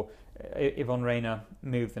before. Yvonne Rainer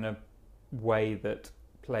moves in a way that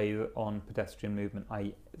plays on pedestrian movement,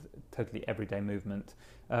 i.e. totally everyday movement.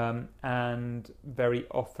 And very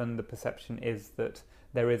often the perception is that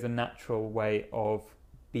there is a natural way of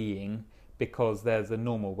being because there's a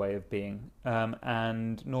normal way of being.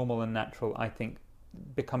 And normal and natural, I think,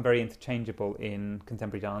 become very interchangeable in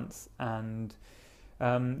contemporary dance, and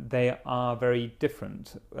they are very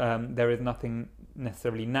different. There is nothing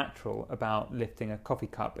necessarily natural about lifting a coffee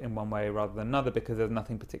cup in one way rather than another, because there's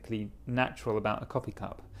nothing particularly natural about a coffee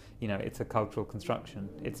cup. It's a cultural construction.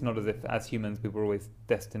 It's not as if, as humans, we were always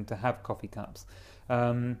destined to have coffee cups.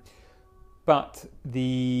 But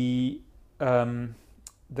the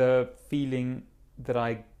feeling that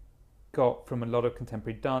I got from a lot of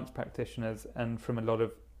contemporary dance practitioners and from a lot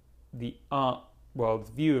of the art world's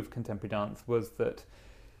view of contemporary dance was that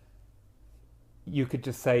you could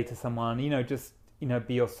just say to someone, just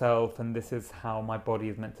be yourself, and this is how my body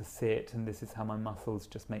is meant to sit, and this is how my muscles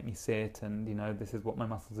just make me sit, and this is what my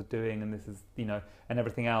muscles are doing, and this is and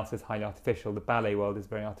everything else is highly artificial. The ballet world is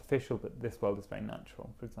very artificial, but this world is very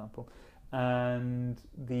natural, for example. And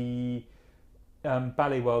the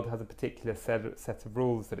ballet world has a particular set of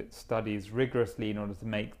rules that it studies rigorously in order to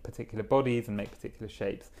make particular bodies and make particular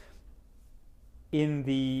shapes. In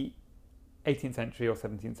the 18th century or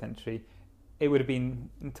 17th century, it would have been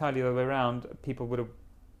entirely the other way around. People would have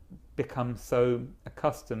become so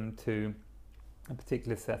accustomed to a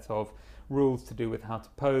particular set of rules to do with how to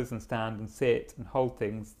pose and stand and sit and hold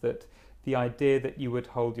things that the idea that you would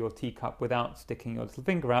hold your teacup without sticking your little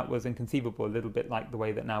finger out was inconceivable, a little bit like the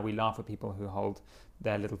way that now we laugh at people who hold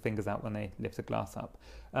their little fingers out when they lift a glass up.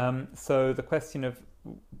 So the question of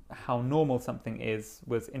how normal something is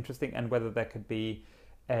was interesting, and whether there could be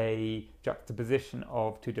a juxtaposition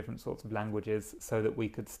of two different sorts of languages so that we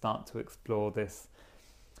could start to explore this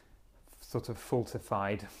sort of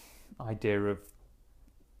falsified idea of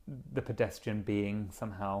the pedestrian being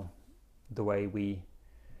somehow the way we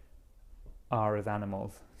are as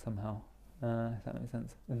animals, somehow, if that makes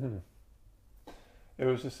sense. Mm-hmm. It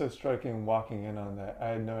was just so striking walking in on that. I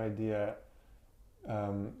had no idea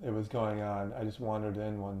it was going on. I just wandered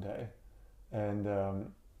in one day, and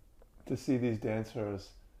to see these dancers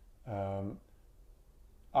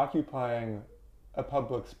occupying a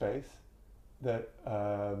public space that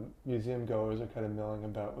museum goers are kind of milling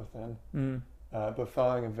about within, but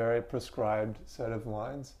following a very prescribed set of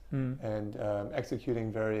lines and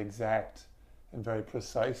executing very exact and very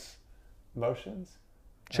precise motions.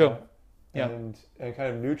 Sure. And kind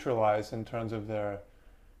of neutralized in terms of their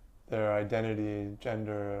identity,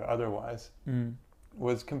 gender, or otherwise,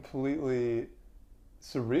 was completely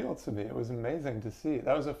surreal to me. It was amazing to see.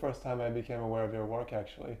 That was the first time I became aware of your work,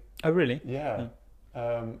 actually. Oh, really? Yeah.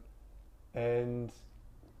 And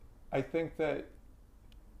I think that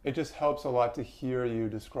it just helps a lot to hear you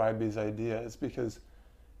describe these ideas, because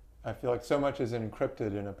I feel like so much is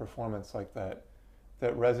encrypted in a performance like that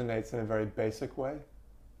resonates in a very basic way.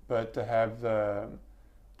 But to have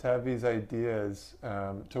these ideas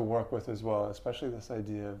to work with as well, especially this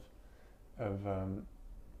idea of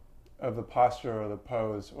the posture or the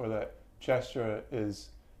pose or that gesture is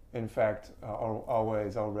in fact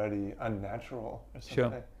always already unnatural or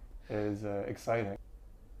something, is exciting.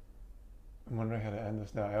 I'm wondering how to end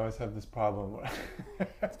this now. I always have this problem.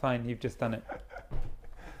 It's fine, you've just done it.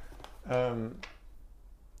 I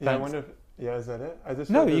wonder if, is that it?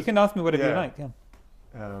 No, you can ask me whatever you like,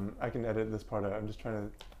 I can edit this part out. I'm just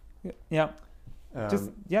trying to...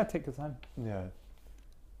 take your time. Yeah.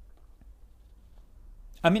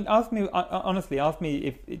 I mean, honestly, ask me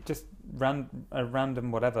if it just a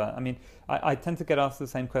random whatever. I mean, I tend to get asked the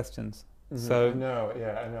same questions. Mm-hmm. So I know.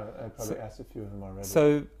 I probably asked a few of them already.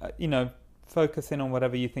 So, focus in on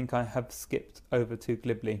whatever you think I have skipped over too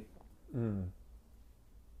glibly. Mm.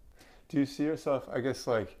 Do you see yourself, I guess,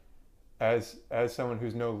 like, as someone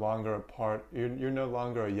who's no longer a part, you're no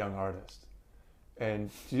longer a young artist, and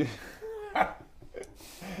do you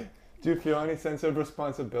do you feel any sense of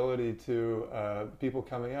responsibility to people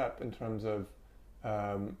coming up in terms of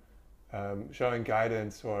showing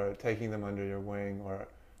guidance or taking them under your wing or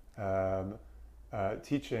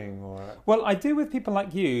teaching? Or well, I do with people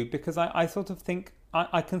like you, because I sort of think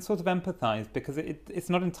I can sort of empathize, because it's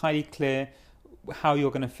not entirely clear how you're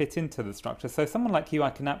going to fit into the structure. So someone like you, I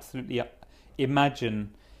can absolutely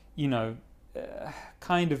imagine,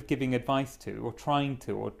 kind of giving advice to, or trying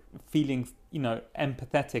to, or feeling,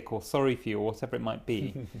 empathetic or sorry for you, or whatever it might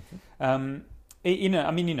be.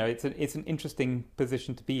 It's an interesting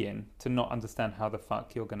position to be in, to not understand how the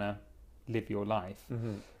fuck you're going to live your life.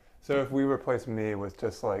 Mm-hmm. So if we replace me with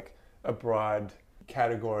just like a broad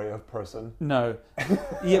category of person. No.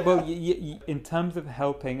 In terms of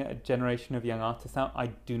helping a generation of young artists out, I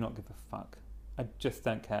do not give a fuck. I just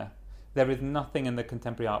don't care. There is nothing in the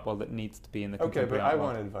contemporary art world that needs to be in the contemporary art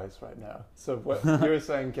world. Okay, but I want advice right now. So what you're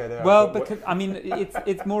saying, get out. Well, because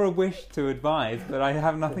it's more a wish to advise, but I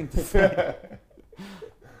have nothing to say.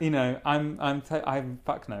 I'm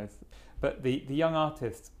fuck knows. But the young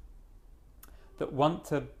artists that want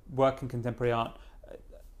to work in contemporary art,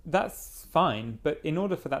 that's fine, but in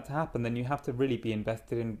order for that to happen, then you have to really be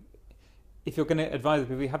invested in, if you're going to advise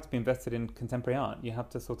people, you have to be invested in contemporary art. You have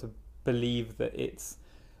to sort of believe that it's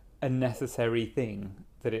a necessary thing,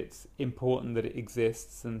 that it's important, that it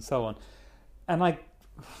exists, and so on. And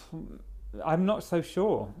I'm not so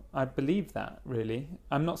sure I believe that, really.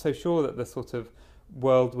 I'm not so sure that the sort of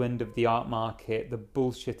whirlwind of the art market, the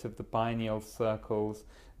bullshit of the biennial circles,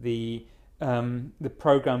 the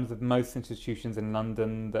programs of most institutions in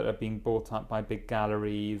London that are being bought up by big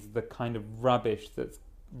galleries, the kind of rubbish that's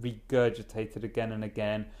regurgitated again and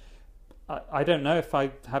again. I don't know if I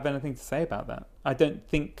have anything to say about that. I don't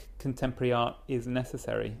think contemporary art is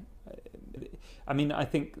necessary. I mean, I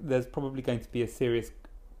think there's probably going to be a serious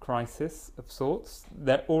crisis of sorts.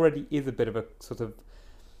 There already is a bit of a sort of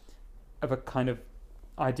a kind of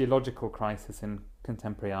ideological crisis in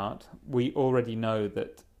contemporary art. We already know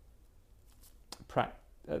that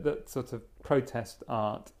that sort of protest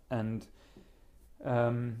art and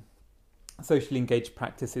socially engaged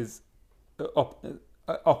practices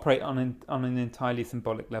operate on an entirely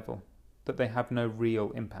symbolic level, that they have no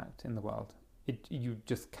real impact in the world. You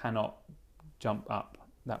just cannot jump up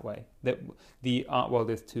that way. That the art world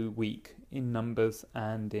is too weak in numbers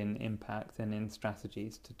and in impact and in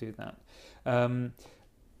strategies to do that.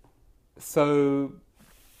 So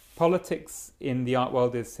politics in the art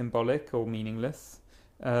world is symbolic or meaningless.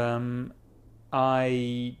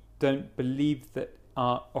 I don't believe that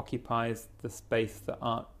art occupies the space that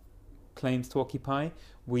art claims to occupy.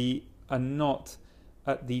 We are not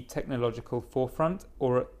at the technological forefront,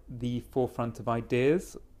 or at the forefront of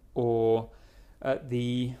ideas, or at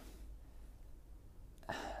the...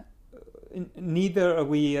 Neither are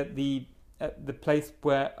we at the place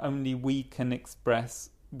where only we can express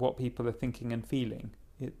what people are thinking and feeling.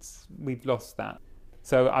 We've lost that.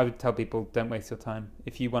 So I would tell people, don't waste your time.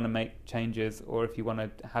 If you want to make changes, or if you want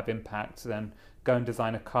to have impact, then go and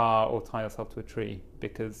design a car or tie yourself to a tree,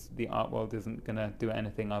 because the art world isn't going to do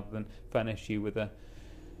anything other than furnish you with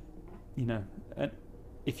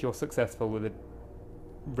if you're successful, with a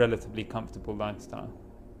relatively comfortable lifestyle.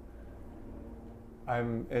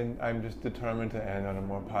 I'm just determined to end on a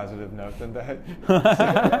more positive note than that.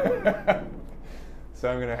 So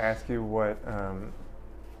I'm going to ask you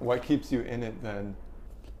what keeps you in it then?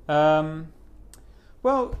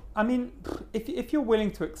 Well, I mean, if you're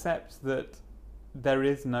willing to accept that there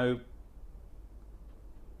is no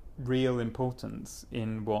real importance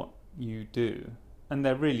in what you do, and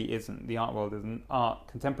there really isn't. The art world isn't.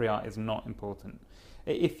 Contemporary art is not important.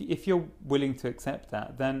 If you're willing to accept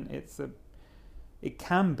that, then it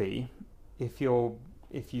can be, if you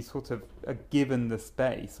sort of are given the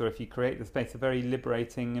space, or if you create the space, a very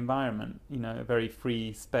liberating environment, a very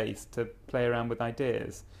free space to play around with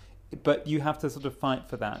ideas. But you have to sort of fight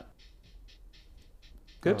for that.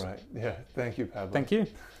 Good? All right. Yeah. Thank you, Pablo. Thank you.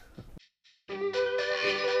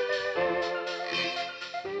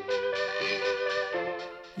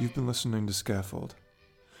 You've been listening to Scaffold.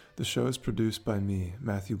 The show is produced by me,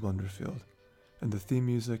 Matthew Blunderfield, and the theme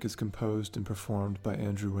music is composed and performed by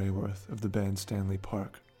Andrew Rayworth of the band Stanley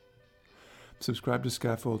Park. Subscribe to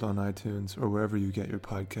Scaffold on iTunes or wherever you get your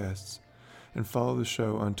podcasts, and follow the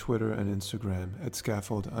show on Twitter and Instagram at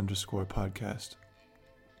 @scaffold_podcast.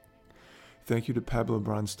 Thank you to Pablo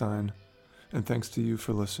Bronstein, and thanks to you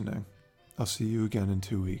for listening. I'll see you again in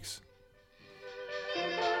 2 weeks.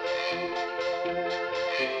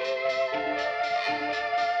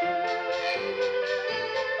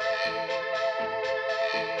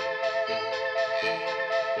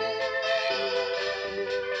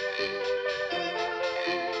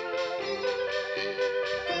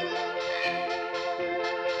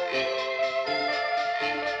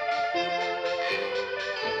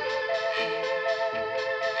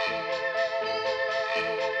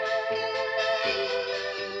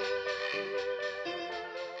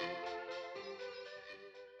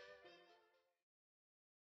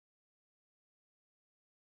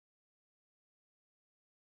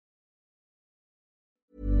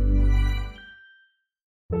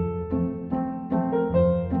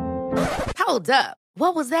 Hold up.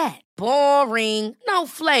 What was that? Boring. No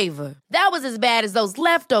flavor. That was as bad as those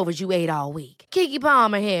leftovers you ate all week. Keke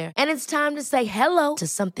Palmer here, and it's time to say hello to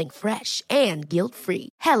something fresh and guilt-free.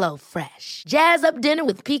 Hello Fresh. Jazz up dinner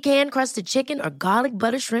with pecan-crusted chicken or garlic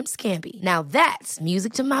butter shrimp scampi. Now that's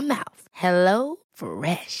music to my mouth. Hello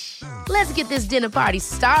Fresh. Let's get this dinner party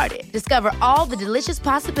started. Discover all the delicious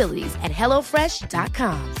possibilities at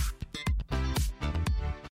HelloFresh.com.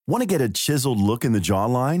 Want to get a chiseled look in the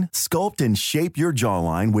jawline? Sculpt and shape your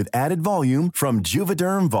jawline with added volume from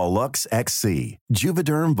Juvederm Volux XC.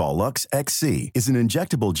 Juvederm Volux XC is an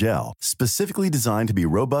injectable gel specifically designed to be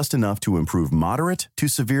robust enough to improve moderate to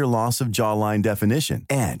severe loss of jawline definition.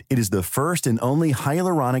 And it is the first and only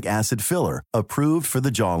hyaluronic acid filler approved for the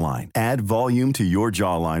jawline. Add volume to your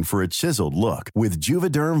jawline for a chiseled look with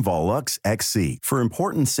Juvederm Volux XC. For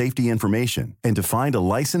important safety information and to find a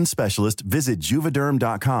licensed specialist, visit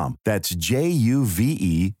Juvederm.com. That's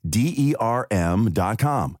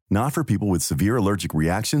JUVEDERM.com. Not for people with severe allergic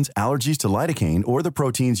reactions, allergies to lidocaine, or the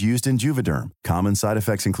proteins used in Juvederm. Common side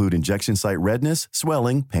effects include injection site redness,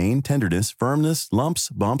 swelling, pain, tenderness, firmness, lumps,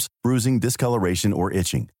 bumps, bruising, discoloration, or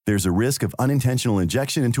itching. There's a risk of unintentional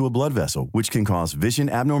injection into a blood vessel, which can cause vision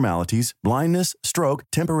abnormalities, blindness, stroke,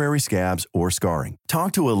 temporary scabs, or scarring.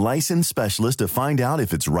 Talk to a licensed specialist to find out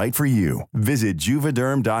if it's right for you. Visit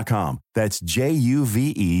Juvederm.com. That's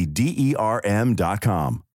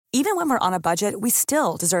JUVEDERM.com. Even when we're on a budget, we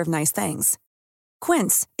still deserve nice things.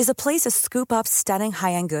 Quince is a place to scoop up stunning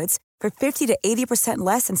high-end goods for 50 to 80%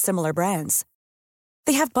 less than similar brands.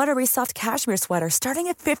 They have buttery soft cashmere sweaters starting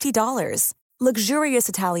at $50, luxurious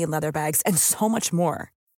Italian leather bags, and so much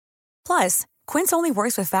more. Plus, Quince only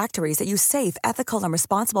works with factories that use safe, ethical, and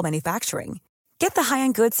responsible manufacturing. Get the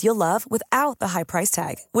high-end goods you'll love without the high price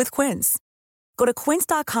tag with Quince. Go to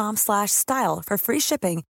quince.com/style for free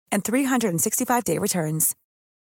shipping and 365-day returns.